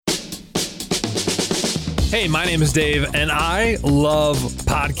Hey, my name is Dave, and I love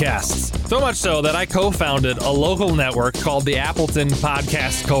podcasts. So much so that I co-founded a local network called the Appleton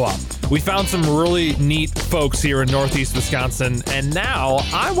Podcast Co-op. We found some really neat folks here in Northeast Wisconsin, and now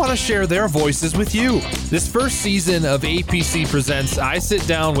I want to share their voices with you. This first season of APC Presents, I sit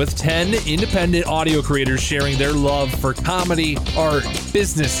down with 10 independent audio creators sharing their love for comedy, art,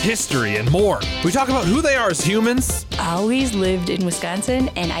 business, history, and more. We talk about who they are as humans. I always lived in Wisconsin,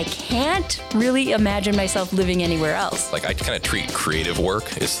 and I can't really imagine myself living anywhere else. I kind of treat creative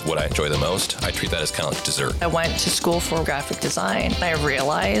work is what I enjoy the most. I treat that as kind of like dessert. I went to school for graphic design. I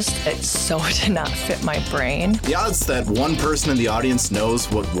realized it so did not fit my brain. The odds that one person in the audience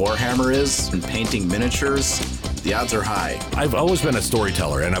knows what Warhammer is and painting miniatures, the odds are high. I've always been a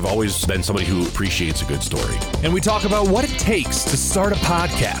storyteller, and I've always been somebody who appreciates a good story. And we talk about what it takes to start a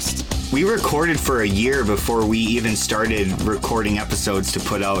podcast. We recorded for a year before we even started recording episodes to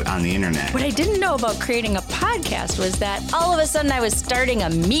put out on the internet. What I didn't know about creating a podcast was that all of a sudden I was starting a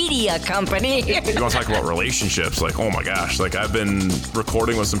media company. You want to talk about relationships? Oh my gosh, I've been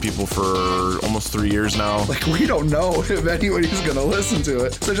recording with some people for almost 3 years now. We don't know if anybody's going to listen to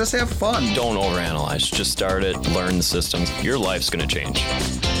it, so just have fun. Don't overanalyze. Just start it, learn the systems. Your life's going to change.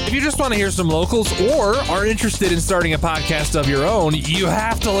 If you just want to hear some locals or are interested in starting a podcast of your own, you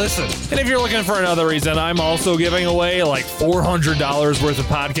have to listen. And if you're looking for another reason, I'm also giving away $400 worth of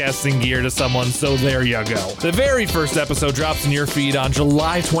podcasting gear to someone, so there you go. The very first episode drops in your feed on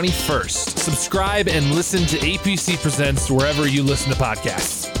July 21st. Subscribe and listen to APC Presents wherever you listen to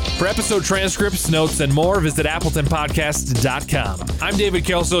podcasts. For episode transcripts, notes, and more, visit appletonpodcast.com. I'm David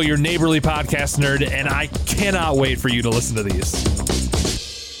Kelso, your neighborly podcast nerd, and I cannot wait for you to listen to these.